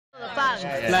funk.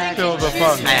 Feel the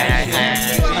funk.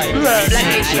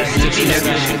 Blacknation TV.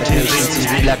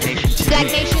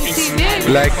 Blacknation TV.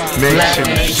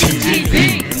 Blacknation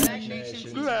TV.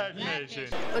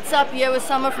 What's up? Here with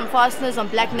Summer from FASTENERS on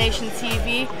Blacknation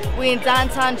TV. We're in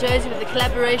downtown Jersey with the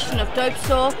collaboration of Dope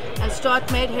Store and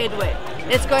Straatmate Headway.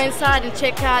 Let's go inside and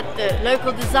check out the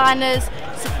local designers,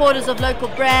 supporters of local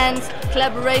brands,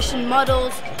 collaboration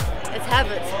models. Let's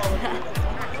have it.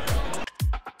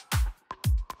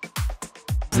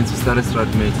 Since we started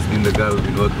Straatmate, it's been the guy we've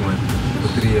been working with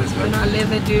for 3 years, man. And I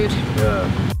live it, dude. Yeah.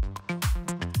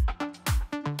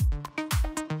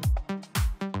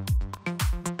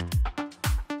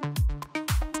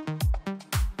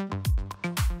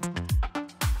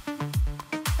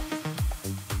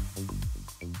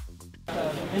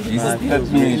 This is the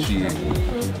community.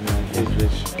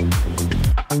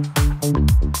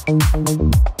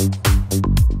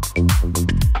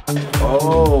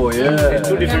 Oh yeah. There's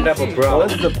two different type of brown.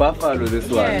 What's the buffalo? This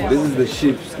one. Yeah. This is the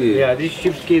sheep skin. Yeah, this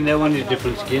sheep skin. That one is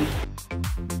different skin.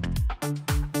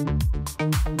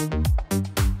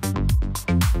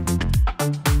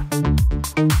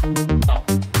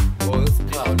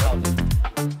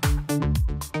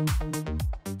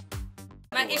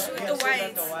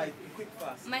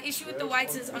 My issue with the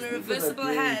whites is on a reversible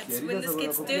hat. When this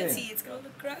gets dirty, it's gonna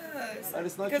look gross. And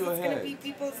it's not because your it's head. gonna be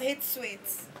people's head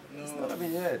sweats. No. It's not my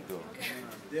head though.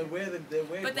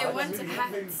 But they wanted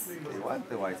hats. They want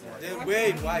the white hat. They're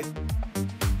wearing white.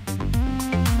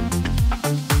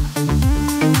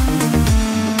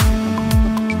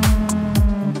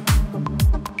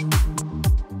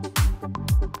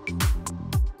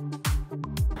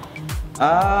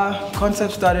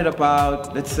 Concept started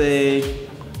about, let's say,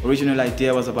 original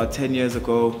idea was about 10 years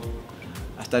ago.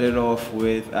 I started off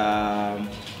with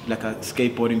like a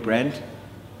skateboarding brand.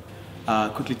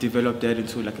 Quickly developed that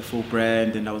into like a full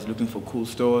brand, and I was looking for cool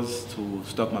stores to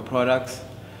stock my products.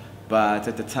 But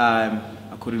at the time,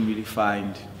 I couldn't really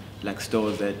find like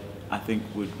stores that I think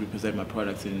would represent my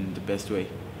products in the best way.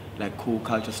 Like cool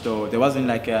culture store. There wasn't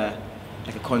like a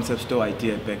concept store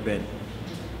idea back then.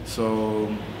 So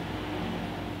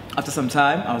after some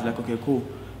time, I was like, okay, cool.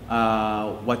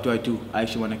 What do? I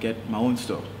actually want to get my own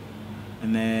store.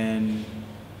 And then,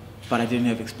 but I didn't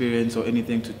have experience or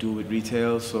anything to do with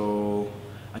retail, so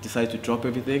I decided to drop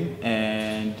everything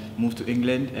and move to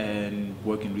England and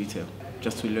work in retail,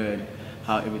 just to learn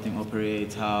how everything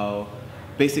operates, how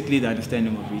basically the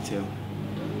understanding of retail.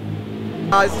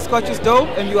 This is Scotch is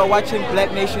Dope, and you are watching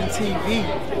Blacknation TV.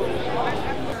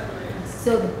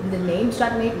 So the name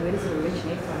Straatmate, where does it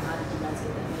originate from? How did you guys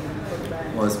get that name for the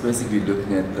brand? Well, it's basically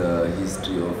looking at the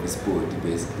history of the sport,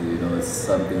 basically, you know, it's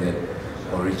something that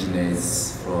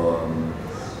originates from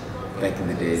back in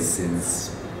the days,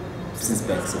 since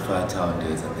back so far town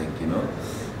days, I think, you know.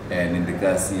 And in the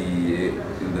Kasi,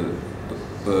 in the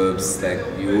burbs, like,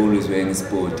 you're always wearing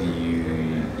sport,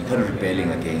 you're kind of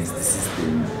rebelling against the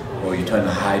system, or you're trying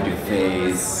to hide your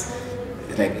face.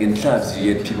 Like in clubs,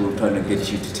 you get people trying to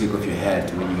get you to take off your hat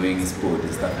when you're wearing sport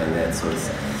and stuff like that. So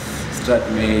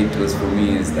Straatmate was, for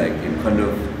me, is like, it kind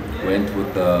of went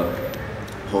with the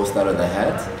whole style of the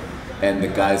hat, and the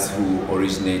guys who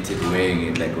originated wearing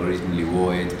it, like originally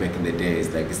wore it back in the days.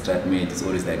 Like Straatmate is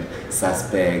always like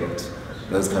suspect,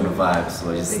 those kind of vibes.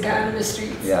 So just The guy on the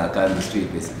streets. Yeah, guy on the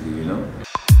street, basically, you know.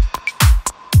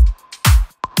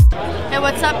 Hey,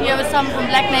 what's up? Here with someone from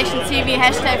Blacknation TV,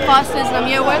 #FASTENERS, and I'm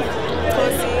here with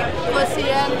Pussy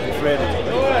and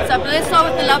What's up? Let's start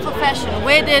with the love of fashion.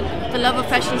 Where did the love of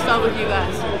fashion start with you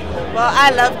guys? Well,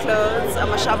 I love clothes. I'm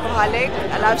a shopaholic.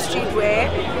 I love streetwear.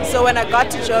 So when I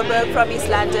got to Joburg from East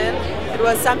London, it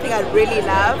was something I really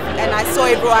loved, and I saw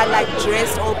everyone like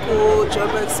dressed all cool,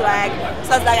 Joburg swag.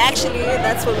 So I was like, actually,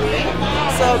 that's for me.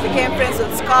 So I became friends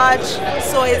with Scotch,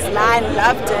 saw his line,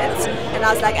 loved it, and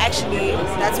I was like, actually,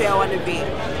 that's where I want to be.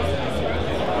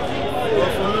 Well,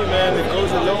 for me, man, it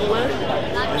goes a long way.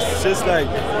 It's just like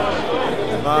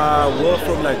my world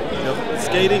from like the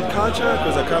skating culture,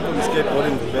 because I come from the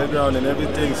skateboarding background and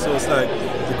everything. So it's like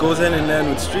it goes hand in hand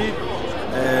with street.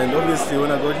 And obviously,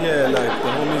 when I got here, like the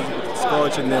homies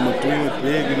Scotch and them were doing it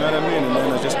big, you know what I mean? And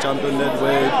then I just jumped on that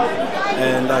wave,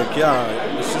 and like,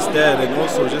 yeah, it's just that. And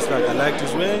also, just like, I like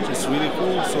this range. It's really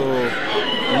cool. So,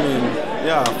 I mean,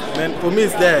 yeah, man, for me,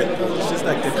 it's that. It's just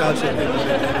like the culture thing.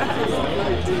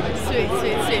 Sweet,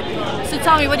 sweet, sweet. So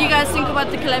tell me, what do you guys think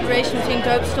about the collaboration between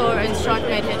Dope Store and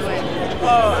Straatmate Headway?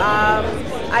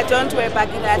 I don't wear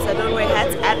bucket hats, I don't wear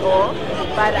hats at all,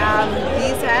 but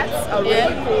these hats are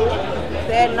really cool.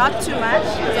 They're not too much,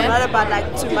 it's not about like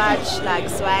too much like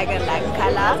swag and like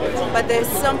color, but they're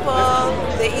simple,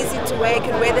 they're easy to wear, you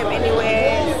can wear them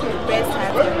anywhere, best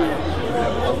hats.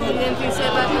 And then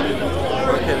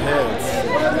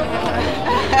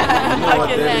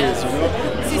what your that hands. is, you know.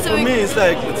 See, So so for we- me, it's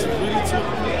like it's really two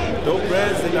dope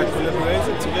brands. They like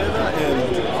collaborating together, and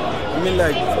I mean,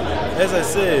 like as I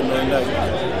say, man, like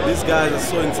these guys are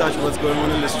so in touch with what's going on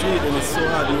in the street, and it's so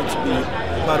hard not to be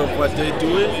part of what they're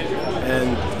doing.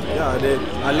 And yeah,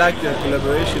 I like their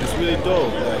collaboration. It's really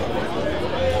dope. Like,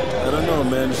 I don't know,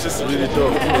 man. It's just really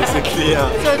dope, basically. Yeah.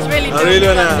 So it's really I dope. really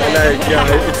wanna like,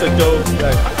 yeah, it's a dope.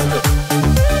 Like,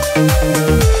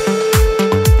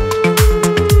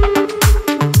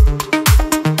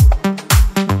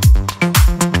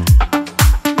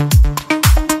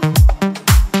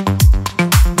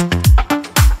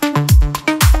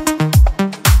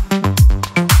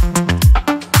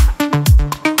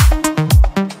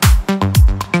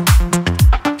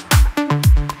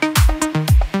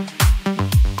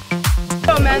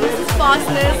 This is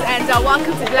Fasteners and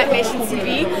welcome to Black Nation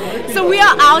TV. So we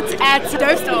are out at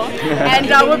Dope Store and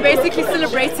we're basically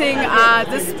celebrating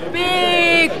this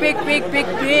big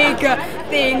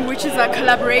thing, which is a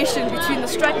collaboration between the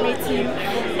Straatmate team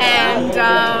and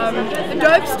the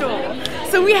Dope Store.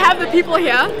 So we have the people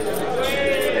here.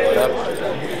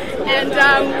 And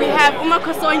we have Uma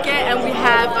Kosonke and we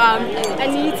have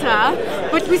Anita,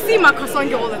 but we see Ma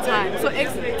Kosonke all the time, so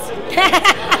excellent.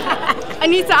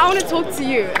 Anita, I want to talk to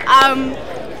you.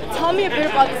 Tell me a bit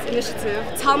about this initiative.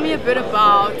 Tell me a bit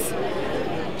about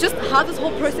just how this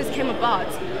whole process came about.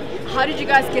 How did you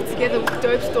guys get together with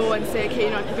Dope Store and say, okay,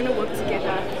 you know, we're going to work together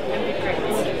and be great?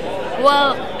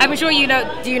 Well, I'm sure you know.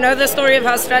 Do you know the story of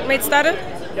how Straatmate started?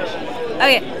 No.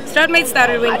 Okay, Straatmate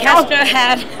started when Castro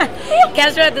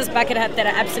had this bucket hat that I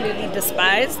absolutely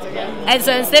despised, and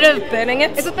so instead of burning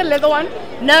it, Is it the leather one?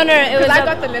 no, it was Because I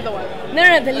got the leather one.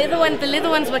 no, the leather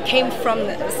ones what came from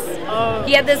this. Oh.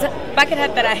 He had this bucket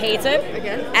hat that I hated,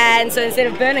 Okay. and so instead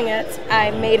of burning it,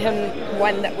 I made him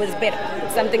one that was better,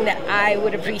 something that I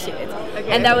would appreciate,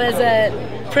 and that was a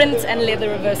print and leather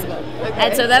reversible.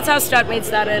 And so that's how Straatmate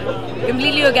started,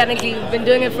 completely organically. We've been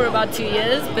doing it for about 2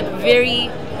 years, but very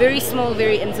small,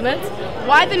 very intimate.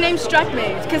 Why the name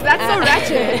Straatmate? Because that's so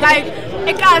ratchet. Like,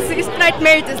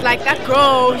 Straatmate is like that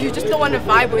girl you just don't want to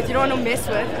vibe with, you don't want to mess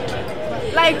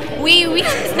with. Like, We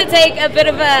used to take a bit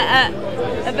of a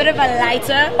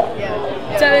lighter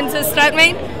tone to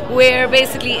Straatmate, where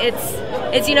basically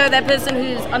it's you know that person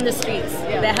who's on the streets,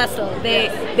 they hustle,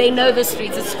 they know the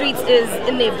streets. The streets is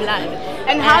in their blood.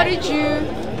 and how did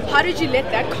you let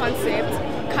that concept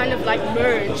kind of like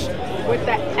merge with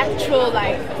the actual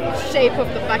like shape of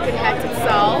the bucket hat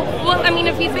itself? Well, I mean,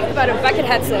 if you think about it, bucket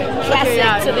hats are classic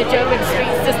yeah. to the Joburg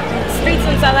streets. The streets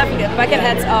in South Africa, bucket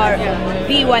hats are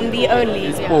the one, the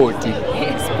only. Sporty.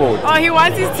 Sport. Oh, he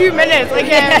wants his 2 minutes.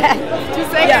 Okay, 2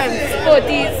 seconds.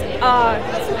 Sporties are.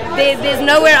 There's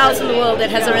nowhere else in the world that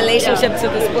has a relationship to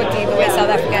the sporty the way South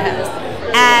Africa has.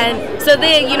 And so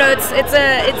there, you know, it's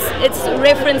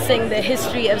referencing the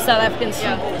history of South African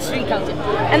street culture,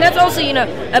 and that's also, you know,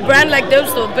 a brand like Dope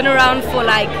Store been around for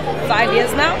like 5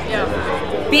 years now.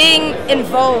 Being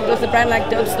involved with a brand like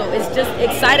Dope Store is just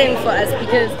exciting for us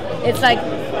because it's like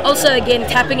also again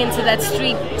tapping into that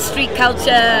street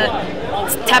culture,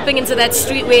 tapping into that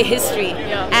streetwear history,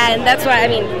 and that's why I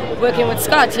mean working with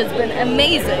Scotch has been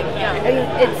amazing.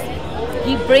 And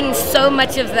he brings so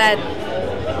much of that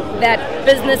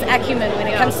business acumen when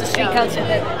it comes to street culture.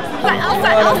 That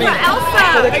Elsa.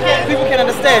 So that people can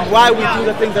understand why we do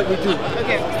the things that we do.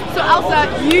 Okay, so Elsa,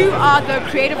 you are the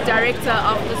creative director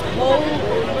of this whole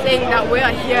thing that we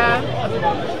are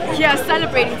here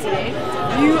celebrating today.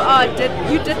 You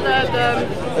did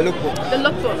The lookbook. the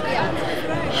lookbook.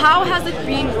 How has it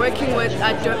been working with?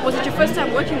 Was it your first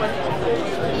time working with them?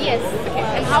 Yes. Okay,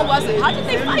 and how was it? How did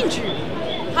they find you?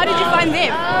 How did you find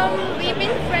them? We've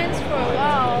been friends for a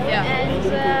while, and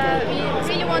we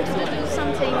really wanted to do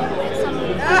something, some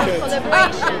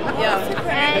collaboration.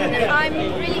 And I'm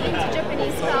really into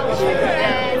Japanese culture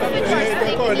and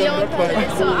futuristic neon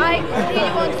colors, so I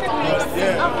really wanted to mix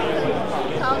African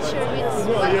culture with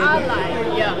what I like,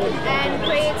 and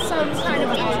create some kind of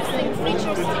interesting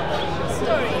futuristic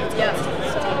story.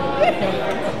 So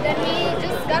then we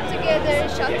just got together,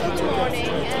 shot till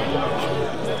morning, and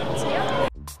yeah.